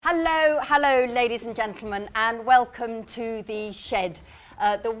Hello, ladies and gentlemen, and welcome to the Shed,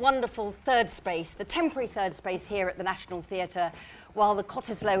 the wonderful third space, the temporary third space here at the National Theatre, while the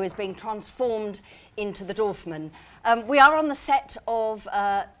Cottesloe is being transformed into the Dorfman. We are on the set of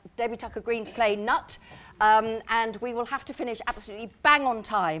Debbie Tucker-Green's play Nut, and we will have to finish absolutely bang on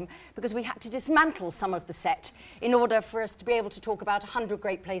time because we had to dismantle some of the set in order for us to be able to talk about 100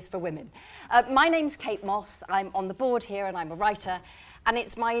 great plays for women. My name's Kate Mosse, I'm on the board here and I'm a writer, and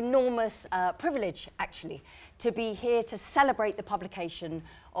it's my enormous privilege, actually, to be here to celebrate the publication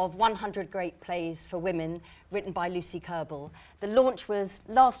of 100 Great Plays for Women, written by Lucy Kerbel. The launch was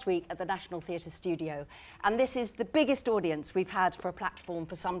last week at the National Theatre Studio, and this is the biggest audience we've had for a platform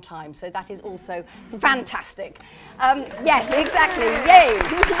for some time, so that is also fantastic. Yes, exactly, yay!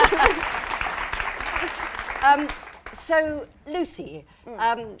 So, Lucy,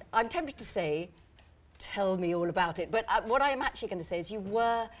 I'm tempted to say, tell me all about it. But what I'm actually going to say is you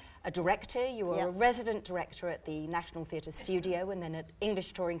were a director, you were a resident director at the National Theatre Studio and then at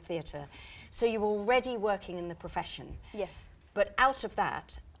English Touring Theatre. So you were already working in the profession. Yes. But out of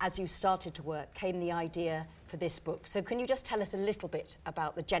that, as you started to work, came the idea for this book. So can you just tell us a little bit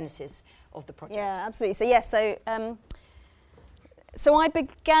about the genesis of the project? Yeah, absolutely. So yes, so I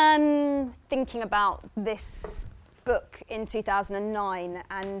began thinking about this book in 2009,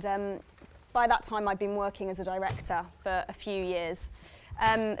 and by that time, I'd been working as a director for a few years,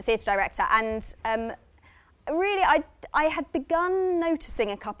 a theatre director, and really I had begun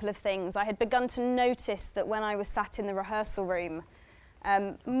noticing a couple of things. I had begun to notice that when I was sat in the rehearsal room,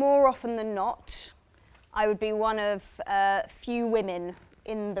 more often than not, I would be one of few women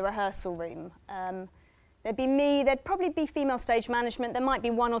in the rehearsal room. There'd be me, there'd probably be female stage management, there might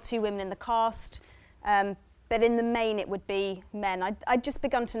be one or two women in the cast, but in the main it would be men. I'd just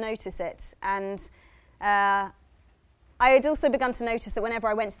begun to notice it, and I had also begun to notice that whenever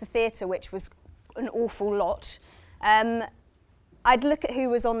I went to the theatre, which was an awful lot, I'd look at who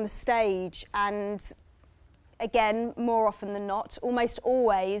was on the stage, and again, more often than not, almost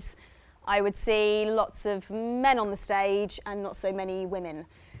always, I would see lots of men on the stage and not so many women.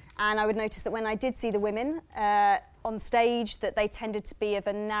 And I would notice that when I did see the women on stage, that they tended to be of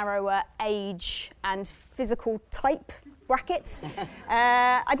a narrower age and physical type bracket.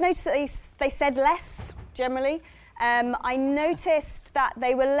 I'd noticed that they said less, generally. I noticed that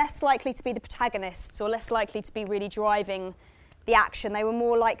they were less likely to be the protagonists or less likely to be really driving the action. They were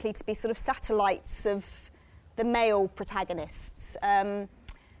more likely to be sort of satellites of the male protagonists. And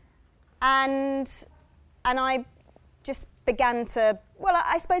I just began to, well,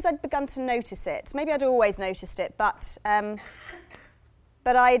 I suppose I'd begun to notice it. Maybe I'd always noticed it, but I'd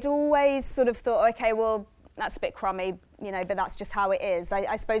always sort of thought, okay, well, that's a bit crummy, you know, but that's just how it is.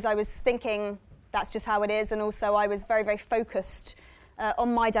 I suppose I was thinking that's just how it is, and also I was very, very focused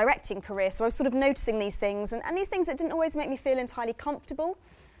on my directing career, so I was sort of noticing these things, and these things that didn't always make me feel entirely comfortable,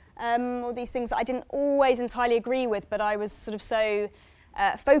 or these things that I didn't always entirely agree with, but I was sort of so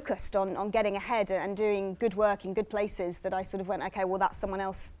focused on getting ahead and doing good work in good places that I sort of went, okay, well, that's someone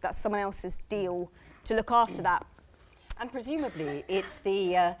else's deal to look after that. And presumably it's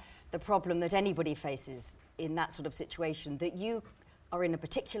the problem that anybody faces in that sort of situation, that you are in a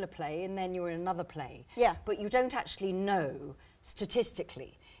particular play and then you're in another play, but you don't actually know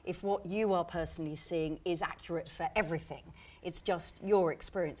statistically if what you are personally seeing is accurate for everything. It's just your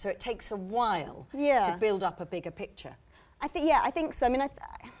experience. So it takes a while to build up a bigger picture. I think so. I mean,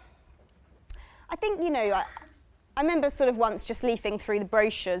 I think, you know, I remember sort of once just leafing through the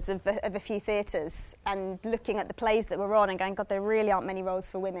brochures of a few theatres and looking at the plays that were on and going, God, there really aren't many roles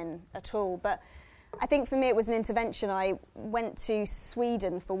for women at all. But I think for me it was an intervention. I went to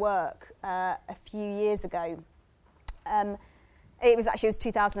Sweden for work a few years ago. It was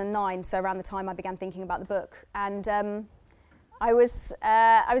 2009, so around the time I began thinking about the book. And I was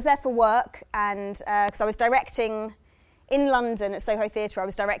there for work, and because I was directing in London at Soho Theatre, I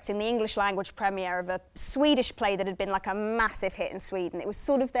was directing the English language premiere of a Swedish play that had been like a massive hit in Sweden. It was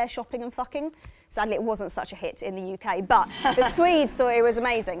sort of their Shopping and Fucking. Sadly, it wasn't such a hit in the UK, but the Swedes thought it was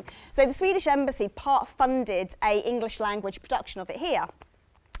amazing. So the Swedish Embassy part-funded a English language production of it here.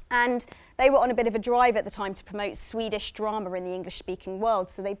 And they were on a bit of a drive at the time to promote Swedish drama in the English-speaking world.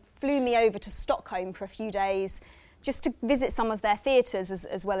 So they flew me over to Stockholm for a few days just to visit some of their theatres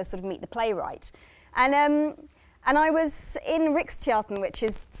as well as sort of meet the playwright. And I was in Riksteatern, which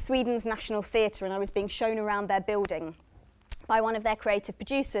is Sweden's national theatre, and I was being shown around their building by one of their creative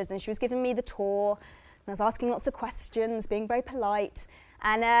producers, and she was giving me the tour, and I was asking lots of questions, being very polite,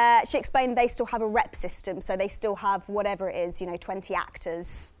 and she explained they still have a rep system, so they still have whatever it is, 20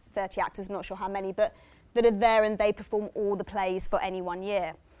 actors, 30 actors, I'm not sure how many, but that are there and they perform all the plays for any one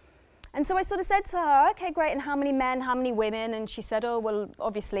year. And so I sort of said to her, okay, great, and how many men, how many women? And she said, oh, well,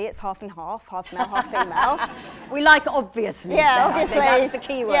 obviously it's half and half male, half female. We like obviously. Yeah, obviously. That's the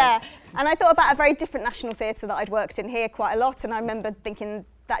key word. Yeah, and I thought about a very different National Theatre that I'd worked in here quite a lot, and I remember thinking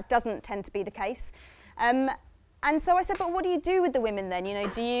that doesn't tend to be the case. And so I said, but what do you do with the women then?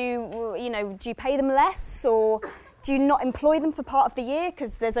 Do you pay them less, or do you not employ them for part of the year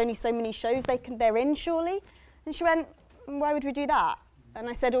because there's only so many shows they're in, surely? And she went, why would we do that? And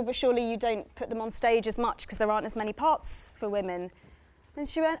I said, oh, but surely you don't put them on stage as much because there aren't as many parts for women. And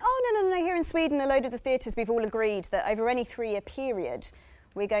she went, oh, no, here in Sweden, a load of the theatres, we've all agreed that over any 3-year period,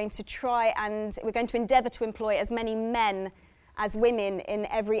 we're going to endeavour to employ as many men as women in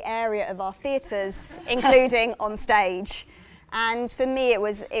every area of our theatres, including on stage. And for me, it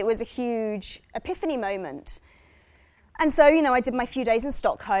was a huge epiphany moment. And so, I did my few days in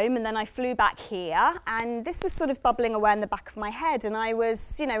Stockholm, and then I flew back here, and this was sort of bubbling away in the back of my head. And I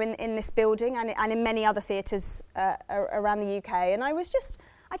was, in this building and in many other theatres around the UK, and I just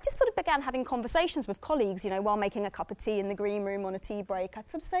sort of began having conversations with colleagues, while making a cup of tea in the green room on a tea break. I'd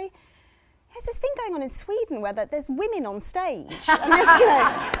sort of say, there's this thing going on in Sweden where there's women on stage,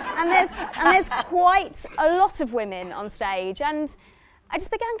 and there's quite a lot of women on stage, and I just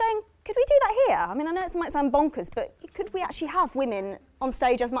began going, could we do that here? I mean, I know it might sound bonkers, but could we actually have women on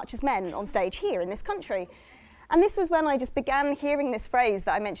stage as much as men on stage here in this country? And this was when I just began hearing this phrase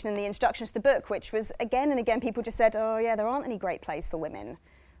that I mentioned in the introduction to the book, which was again and again people just said, oh yeah, there aren't any great plays for women,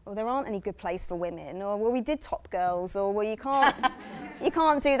 or there aren't any good plays for women, or well, we did Top Girls, or well, you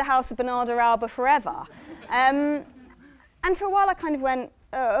can't do the House of Bernarda Alba forever. And for a while I kind of went,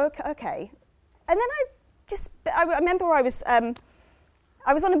 oh, okay. And then I remember I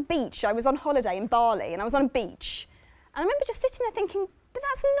was on a beach, I was on holiday in Bali, and I was on a beach. And I remember just sitting there thinking, but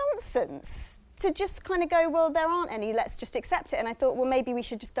that's nonsense, to just kind of go, well, there aren't any, let's just accept it. And I thought, well, maybe we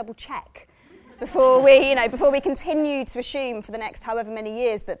should just double check before we continue to assume for the next however many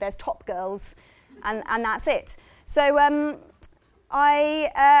years that there's Top Girls and that's it. So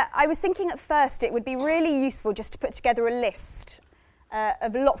I was thinking at first it would be really useful just to put together a list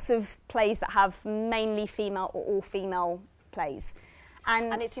of lots of plays that have mainly female or all female plays.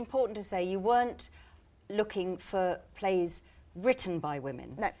 And it's important to say you weren't looking for plays written by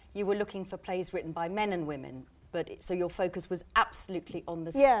women. No. You were looking for plays written by men and women, so your focus was absolutely on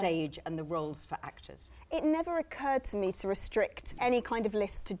the stage and the roles for actors. It never occurred to me to restrict any kind of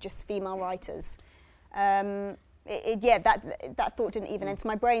list to just female writers. That thought didn't even enter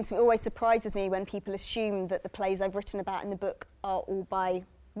my brain, so it always surprises me when people assume that the plays I've written about in the book are all by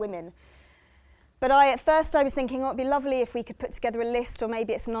women. But at first I was thinking, it'd be lovely if we could put together a list, or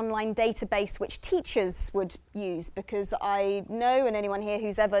maybe it's an online database which teachers would use, because I know, and anyone here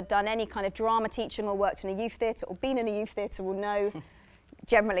who's ever done any kind of drama teaching or worked in a youth theatre or been in a youth theatre will know,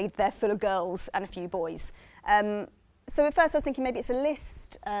 generally they're full of girls and a few boys. So at first I was thinking maybe it's a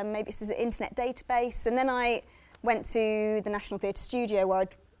list, maybe it's an internet database, and then I went to the National Theatre Studio where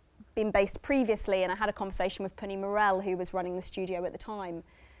I'd been based previously, and I had a conversation with Punny Morell, who was running the studio at the time.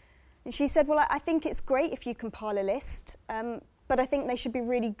 And she said, well, I think it's great if you compile a list, but I think they should be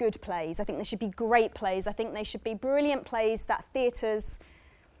really good plays. I think they should be great plays. I think they should be brilliant plays that theatres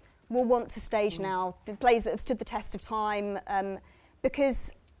will want to stage now, the plays that have stood the test of time,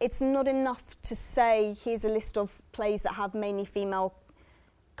 because it's not enough to say, here's a list of plays that have mainly female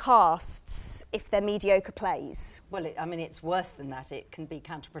casts if they're mediocre plays. Well, it's worse than that. It can be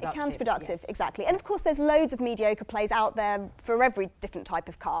counterproductive. Yes. Exactly. And of course, there's loads of mediocre plays out there for every different type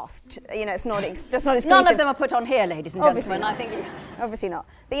of cast. It's not exclusive. None of them are put on here, ladies and gentlemen. I think obviously not.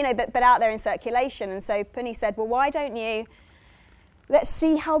 But out there in circulation. And so Punny said, well, why don't you? Let's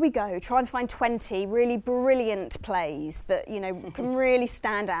see how we go. Try and find 20 really brilliant plays that can really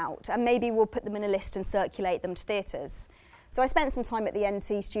stand out, and maybe we'll put them in a list and circulate them to theatres. So I spent some time at the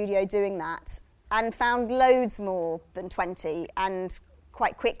NT studio doing that and found loads more than 20, and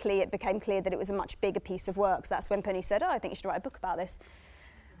quite quickly it became clear that it was a much bigger piece of work. So that's when Punny said, I think you should write a book about this.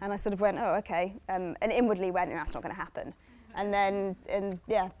 And I sort of went, oh, okay, and inwardly went, that's not going to happen.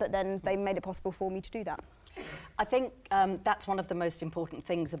 But then they made it possible for me to do that. I think that's one of the most important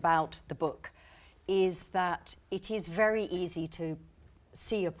things about the book, is that it is very easy to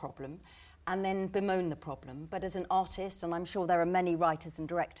see a problem and then bemoan the problem. But as an artist, and I'm sure there are many writers and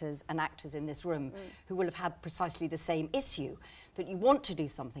directors and actors in this room who will have had precisely the same issue, that you want to do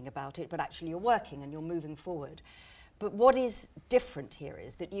something about it, but actually you're working and you're moving forward. But what is different here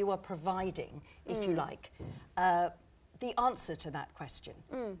is that you are providing, if you like, the answer to that question.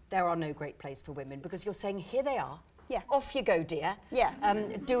 There are no great plays for women, because you're saying, here they are. Yeah. Off you go, dear. Yeah.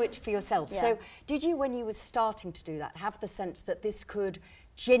 Do it for yourself. Yeah. So did you, when you were starting to do that, have the sense that this could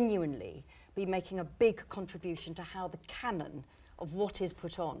genuinely be making a big contribution to how the canon of what is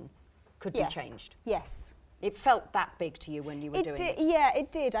put on could be changed. Yes. It felt that big to you when you were doing it? Yeah,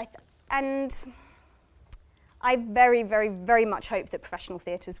 it did. And I very, very, very much hope that professional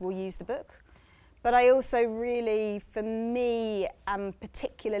theatres will use the book. But I also really, for me, am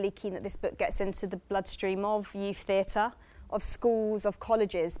particularly keen that this book gets into the bloodstream of youth theatre, of schools, of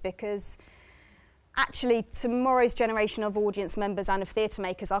colleges, because actually tomorrow's generation of audience members and of theatre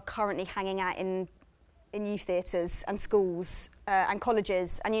makers are currently hanging out in youth theatres and schools and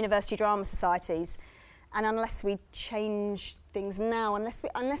colleges and university drama societies. And unless we change things now,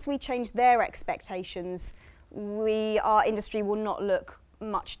 unless we change their expectations, our industry will not look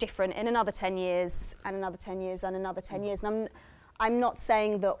much different in another 10 years and another 10 years and another 10 years. And I'm not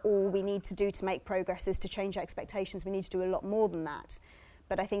saying that all we need to do to make progress is to change expectations. We need to do a lot more than that.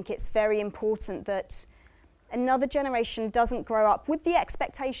 But I think it's very important that another generation doesn't grow up with the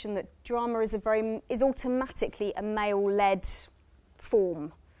expectation that drama is automatically a male-led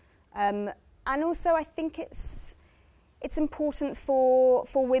form. And also I think it's important for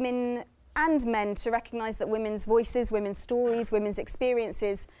women and men to recognise that women's voices, women's stories, women's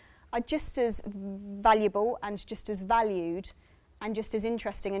experiences are just as valuable and just as valued and just as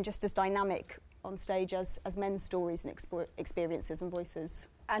interesting and just as dynamic on stage as men's stories and experiences and voices.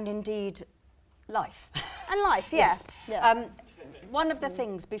 And indeed, life. And life, yeah. Yes. Yeah. One of the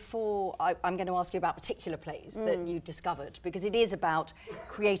things before I'm going to ask you about particular plays that you discovered, because it is about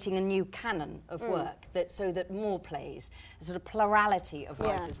creating a new canon of work so that more plays, a sort of plurality of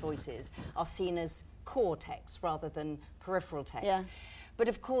writers' voices are seen as core texts rather than peripheral texts. Yeah. But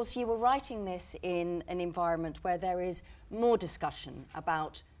of course you were writing this in an environment where there is more discussion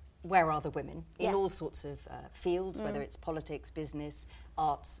about where are the women in all sorts of fields, whether it's politics, business,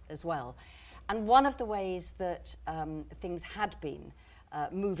 arts as well. And one of the ways that things had been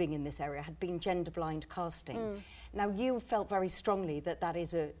moving in this area had been gender-blind casting. Now, you felt very strongly that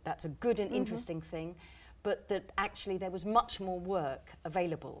that's a good and interesting thing, but that actually there was much more work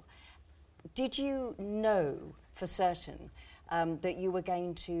available. Did you know for certain that you were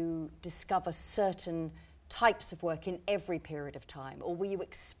going to discover certain types of work in every period of time, or were you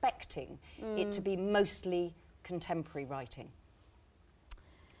expecting it to be mostly contemporary writing?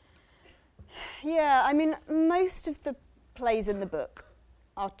 Yeah, I mean, most of the plays in the book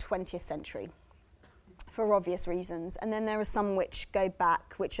are 20th century, for obvious reasons, and then there are some which go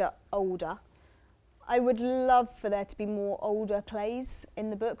back, which are older. I would love for there to be more older plays in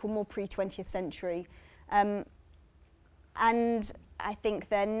the book, or more pre-20th century, and I think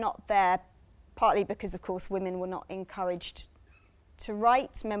they're not there partly because, of course, women were not encouraged to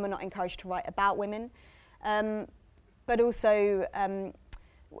write, men were not encouraged to write about women, but also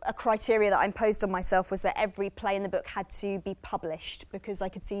a criteria that I imposed on myself was that every play in the book had to be published, because I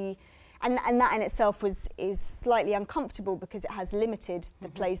could see, and that in itself is slightly uncomfortable because it has limited the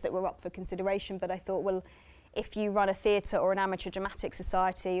plays that were up for consideration. But I thought, well, if you run a theatre or an amateur dramatic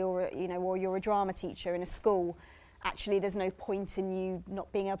society, or you're a drama teacher in a school, actually there's no point in you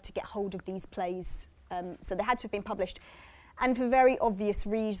not being able to get hold of these plays. So they had to have been published, and for very obvious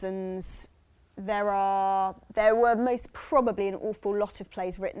reasons. There were most probably an awful lot of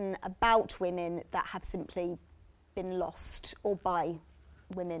plays written about women that have simply been lost, or by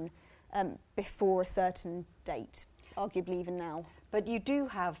women, before a certain date, arguably even now. But you do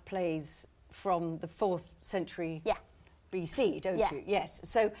have plays from the 4th century BC, don't you? Yes.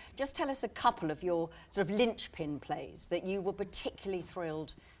 So just tell us a couple of your sort of linchpin plays that you were particularly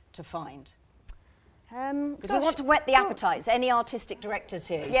thrilled to find. Because we want to whet the appetites. Any artistic directors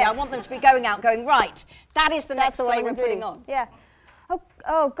here? Yes. So I want them to be going out, going, right, that is the next play we're putting on. Yeah.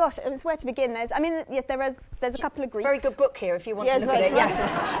 Oh gosh, it was where to begin. There's a couple of Greeks. Very good book here if you want to look at it.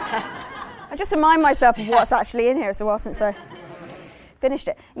 Yes. I just remind myself of what's actually in here. It's a while since I finished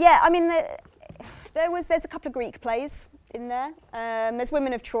it. Yeah, I mean, there's a couple of Greek plays in there. There's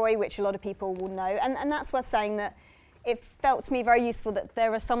Women of Troy, which a lot of people will know, and that's worth saying that. It felt to me very useful that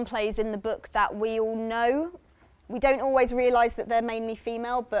there are some plays in the book that we all know. We don't always realise that they're mainly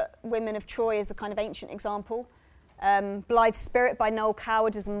female, but Women of Troy is a kind of ancient example. Blithe Spirit by Noel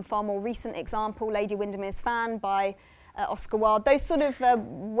Coward is a far more recent example. Lady Windermere's Fan by Oscar Wilde. Those sort of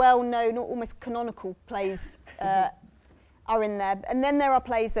well-known, almost canonical plays are in there. And then there are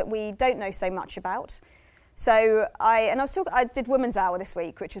plays that we don't know so much about. So I did Women's Hour this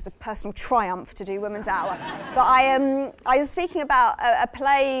week, which was a personal triumph to do Women's Hour. But I was speaking about a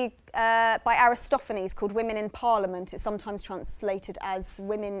play by Aristophanes called Women in Parliament. It's sometimes translated as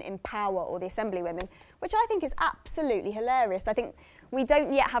Women in Power or the Assembly Women, which I think is absolutely hilarious. I think We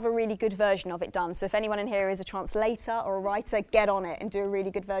don't yet have a really good version of it done. So if anyone in here is a translator or a writer, get on it and do a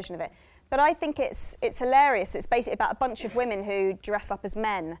really good version of it. But I think it's hilarious. It's basically about a bunch of women who dress up as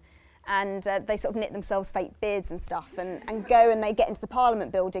men, and they sort of knit themselves fake beards and stuff, and go and they get into the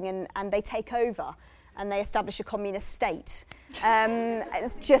Parliament building and they take over and they establish a communist state.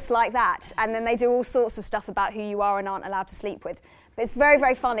 It's just like that. And then they do all sorts of stuff about who you are and aren't allowed to sleep with. But it's very,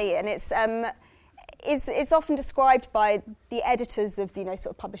 very funny, and it's often described by the editors of the sort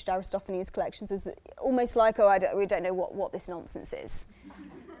of published Aristophanes collections as almost like, we don't know what this nonsense is.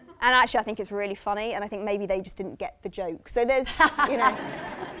 And actually, I think it's really funny, and I think maybe they just didn't get the joke. So there's,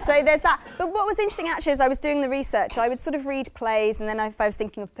 so there's that. But what was interesting, actually, as I was doing the research, I would sort of read plays, and then if I was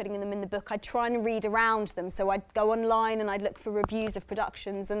thinking of putting them in the book, I'd try and read around them. So I'd go online and I'd look for reviews of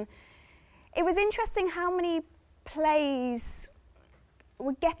productions, and it was interesting how many plays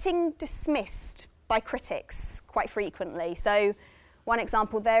were getting dismissed by critics quite frequently. So one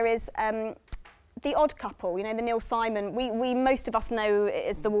example there is The Odd Couple, the Neil Simon. We most of us know it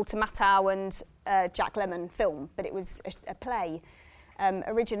as the Walter Matthau and Jack Lemmon film, but it was a play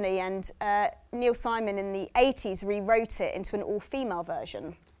originally, and Neil Simon in the 80s rewrote it into an all-female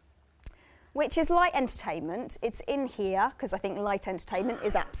version, which is light entertainment. It's in here, because I think light entertainment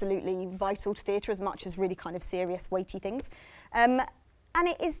is absolutely vital to theatre as much as really kind of serious, weighty things. And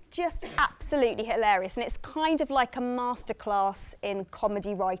it is just absolutely hilarious. And it's kind of like a masterclass in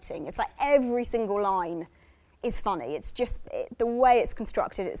comedy writing. It's like every single line is funny. It's just the way it's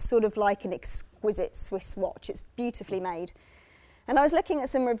constructed. It's sort of like an exquisite Swiss watch. It's beautifully made. And I was looking at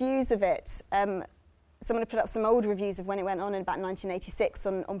some reviews of it. Someone had put up some old reviews of when it went on in about 1986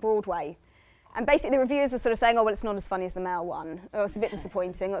 on Broadway. And basically the reviewers were sort of saying, oh, well, it's not as funny as the male one. Oh, it's a bit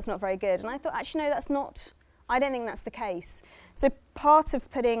disappointing. Oh, it's not very good. And I thought, actually, no, I don't think that's the case. So part of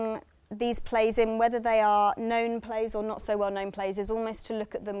putting these plays in, whether they are known plays or not so well-known plays, is almost to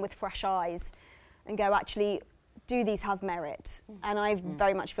look at them with fresh eyes and go, actually, do these have merit? And I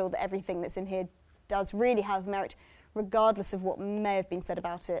very much feel that everything that's in here does really have merit, regardless of what may have been said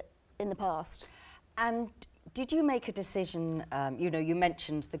about it in the past. And did you make a decision, you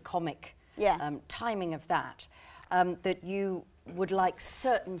mentioned the comic timing of that you would like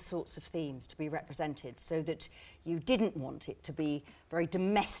certain sorts of themes to be represented, so that you didn't want it to be very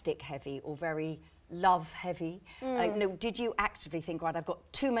domestic heavy or very love heavy? Did you actively think, right, I've got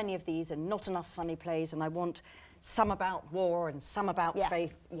too many of these and not enough funny plays, and I want some about war and some about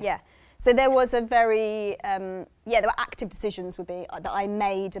faith? Yeah. So there was a very, there were active decisions that I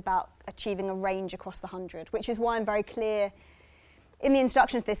made about achieving a range across the 100, which is why I'm very clear in the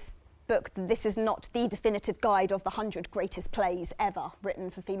introduction to this book that this is not the definitive guide of the 100 greatest plays ever written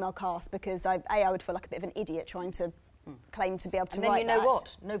for female cast, because I would feel like a bit of an idiot trying to claim to be able to write that. And then you know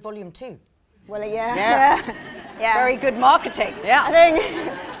what? No volume 2. Well, yeah. Very good marketing. Yeah.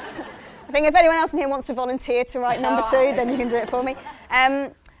 I think if anyone else in here wants to volunteer to write number 2, then you can do it for me.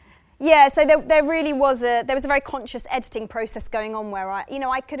 So there really was a very conscious editing process going on where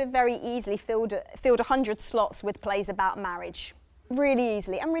I could have very easily filled 100 slots with plays about marriage. Really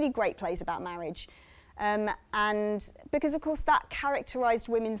easily, and really great plays about marriage. And because, of course, that characterised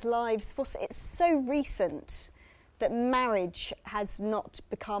women's lives. It's so recent that marriage has not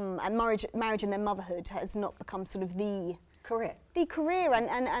become, and marriage and their motherhood has not become sort of the career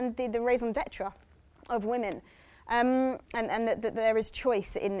and the raison d'etre of women. And that there is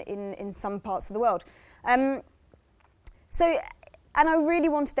choice in some parts of the world. And I really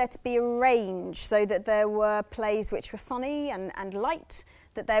wanted there to be a range, so that there were plays which were funny and light,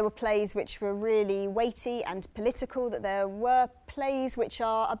 that there were plays which were really weighty and political, that there were plays which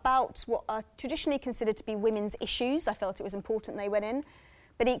are about what are traditionally considered to be women's issues. I felt it was important they went in.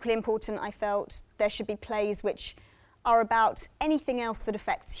 But equally important, I felt there should be plays which are about anything else that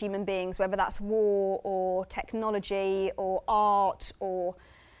affects human beings, whether that's war or technology or art or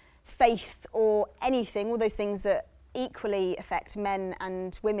faith or anything, all those things that equally affect men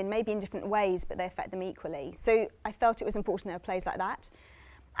and women, maybe in different ways, but they affect them equally. So I felt it was important there were plays like that.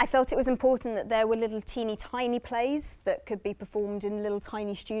 I felt it was important that there were little teeny tiny plays that could be performed in little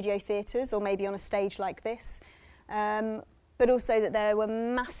tiny studio theatres or maybe on a stage like this, but also that there were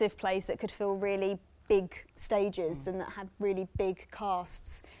massive plays that could fill really big stages and that had really big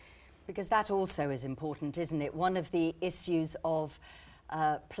casts. Because that also is important, isn't it? One of the issues of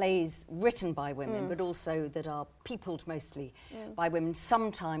plays written by women, but also that are peopled mostly by women,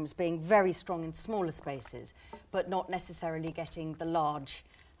 sometimes being very strong in smaller spaces, but not necessarily getting the large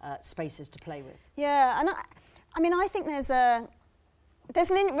spaces to play with. Yeah, and I think there's a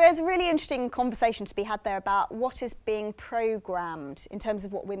really interesting conversation to be had there about what is being programmed in terms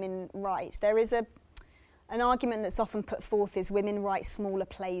of what women write. There is a an argument that's often put forth is women write smaller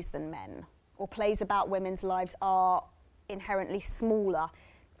plays than men, or plays about women's lives are inherently smaller,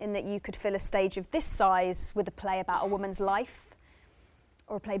 in that you could fill a stage of this size with a play about a woman's life,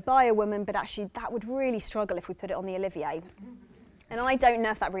 or a play by a woman, but actually that would really struggle if we put it on the Olivier. And I don't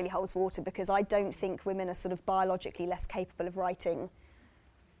know if that really holds water, because I don't think women are sort of biologically less capable of writing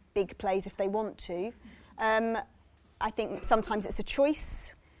big plays if they want to. I think sometimes it's a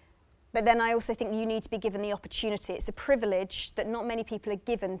choice, but then I also think you need to be given the opportunity. It's a privilege that not many people are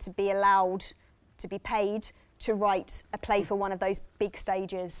given, to be allowed to be paid to write a play for one of those big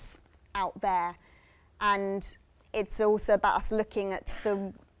stages out there. And it's also about us looking at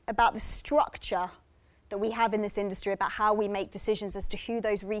the structure that we have in this industry, about how we make decisions as to who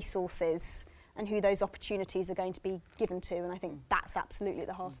those resources and who those opportunities are going to be given to. And I think that's absolutely at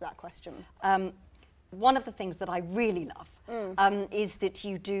the heart of that question. One of the things that I really love is that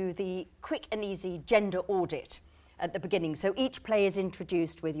you do the quick and easy gender audit at the beginning. So each play is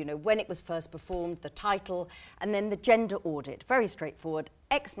introduced with, when it was first performed, the title, and then the gender audit. Very straightforward.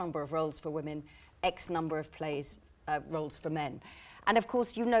 X number of roles for women, X number of plays, roles for men. And of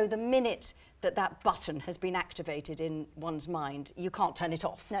course, the minute that button has been activated in one's mind, you can't turn it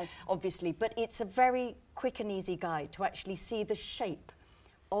off, obviously. But it's a very quick and easy guide to actually see the shape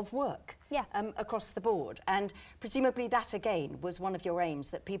of work across the board. And presumably that, again, was one of your aims,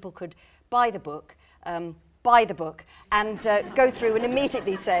 that people could buy the book and go through and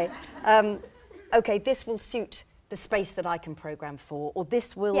immediately say, OK, this will suit the space that I can programme for, or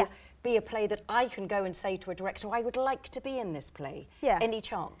this will be a play that I can go and say to a director, I would like to be in this play. Any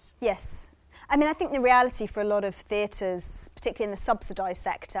chance? Yes. I mean, I think the reality for a lot of theatres, particularly in the subsidised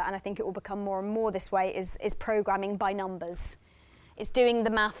sector, and I think it will become more and more this way, is programming by numbers. It's doing the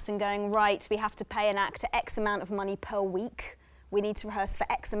maths and going, right, we have to pay an actor X amount of money per week. We need to rehearse for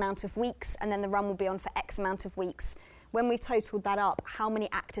X amount of weeks, and then the run will be on for X amount of weeks. When we've totaled that up, how many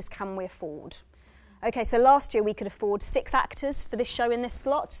actors can we afford? OK, so last year we could afford 6 actors for this show in this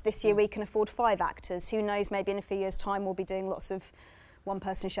slot. This year we can afford 5 actors. Who knows, maybe in a few years' time we'll be doing lots of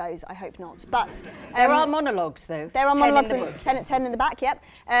one-person shows. I hope not. But there are monologues, though. There are monologues, 10 in the back, yep.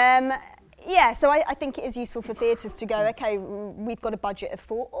 So I think it is useful for theatres to go, OK, we've got a budget of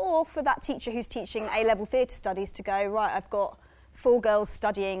 4, or for that teacher who's teaching A-level theatre studies to go, right, I've got 4 girls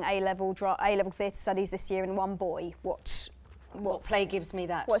studying A-level theatre studies this year and 1 boy. What play gives me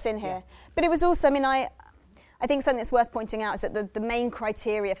that? What's in here? But it was also, I think something that's worth pointing out is that the main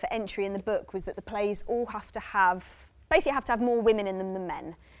criteria for entry in the book was that the plays all have to have more women in them than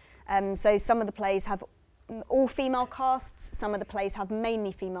men. So some of the plays have all female casts, some of the plays have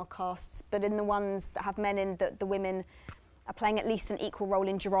mainly female casts, but in the ones that have men in, the women are playing at least an equal role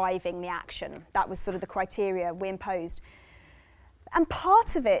in driving the action. That was sort of the criteria we imposed. And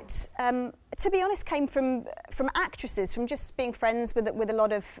part of it, to be honest, came from actresses, from just being friends with a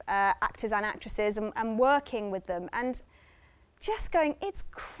lot of actors and actresses and working with them, and just going, it's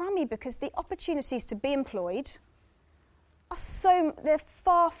crummy because the opportunities to be employed are they're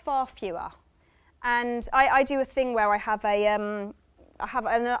far, far fewer. And I do a thing where I have and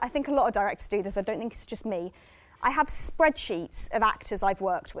I think a lot of directors do this, I don't think it's just me. I have spreadsheets of actors I've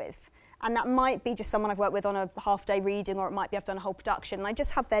worked with. And that might be just someone I've worked with on a half-day reading, or it might be I've done a whole production. And I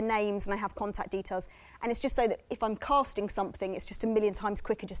just have their names and I have contact details. And it's just so that if I'm casting something, it's just a million times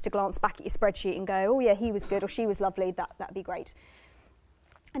quicker just to glance back at your spreadsheet and go, oh yeah, he was good or she was lovely, that'd be great.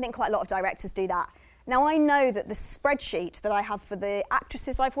 I think quite a lot of directors do that. Now I know that the spreadsheet that I have for the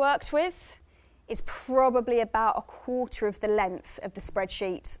actresses I've worked with is probably about a quarter of the length of the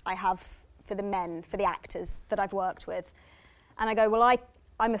spreadsheet I have for the men, for the actors that I've worked with. And I go, well,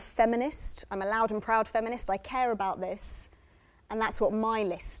 I'm a feminist, I'm a loud and proud feminist, I care about this, and that's what my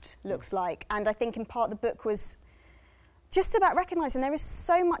list looks like. And I think in part the book was just about recognising there is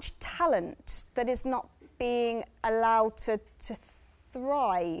so much talent that is not being allowed to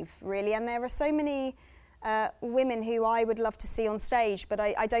thrive, really, and there are so many women who I would love to see on stage, but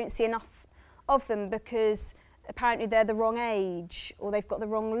I don't see enough of them because apparently they're the wrong age, or they've got the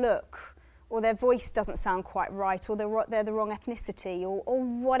wrong look, or their voice doesn't sound quite right, or they're the wrong ethnicity, or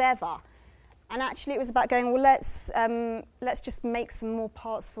whatever. And actually it was about going, well, let's just make some more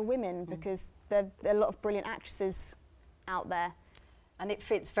parts for women, because there are a lot of brilliant actresses out there. And it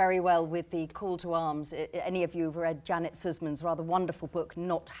fits very well with the call to arms. Any of you who've read Janet Sussman's rather wonderful book,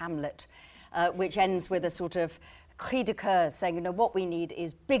 Not Hamlet, which ends with a sort of cri de coeur, saying, you know, what we need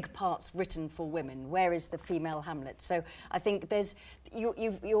is big parts written for women. Where is the female Hamlet? So I think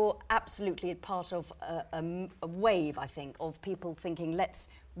you're absolutely part of a wave, I think, of people thinking, let's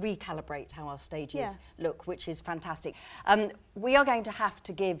recalibrate how our stages look, which is fantastic. We are going to have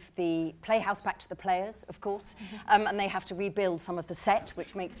to give the Playhouse back to the players, of course, and they have to rebuild some of the set,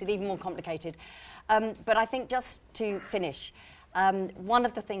 which makes it even more complicated. But I think just to finish, one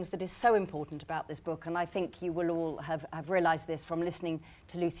of the things that is so important about this book, and I think you will all have realised this from listening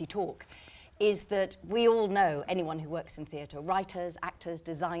to Lucy talk, is that we all know, anyone who works in theatre, writers, actors,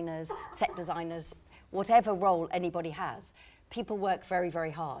 designers, set designers, whatever role anybody has, people work very,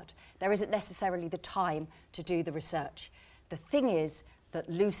 very hard. There isn't necessarily the time to do the research. The thing is that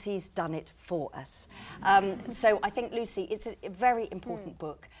Lucy's done it for us. So I think, Lucy, it's a very important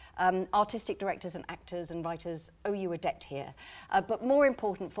book. Artistic directors and actors and writers owe you a debt here. But more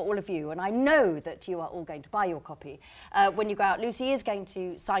important for all of you, and I know that you are all going to buy your copy when you go out. Lucy is going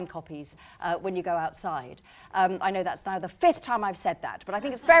to sign copies when you go outside. I know that's now the 5th time I've said that, but I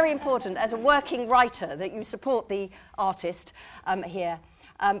think it's very important as a working writer that you support the artist here.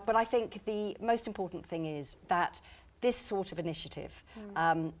 But I think the most important thing is that this sort of initiative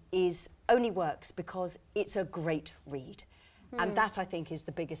only works because it's a great read. And that, I think, is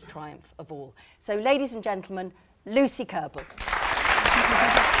the biggest triumph of all. So, ladies and gentlemen, Lucy Kerbel.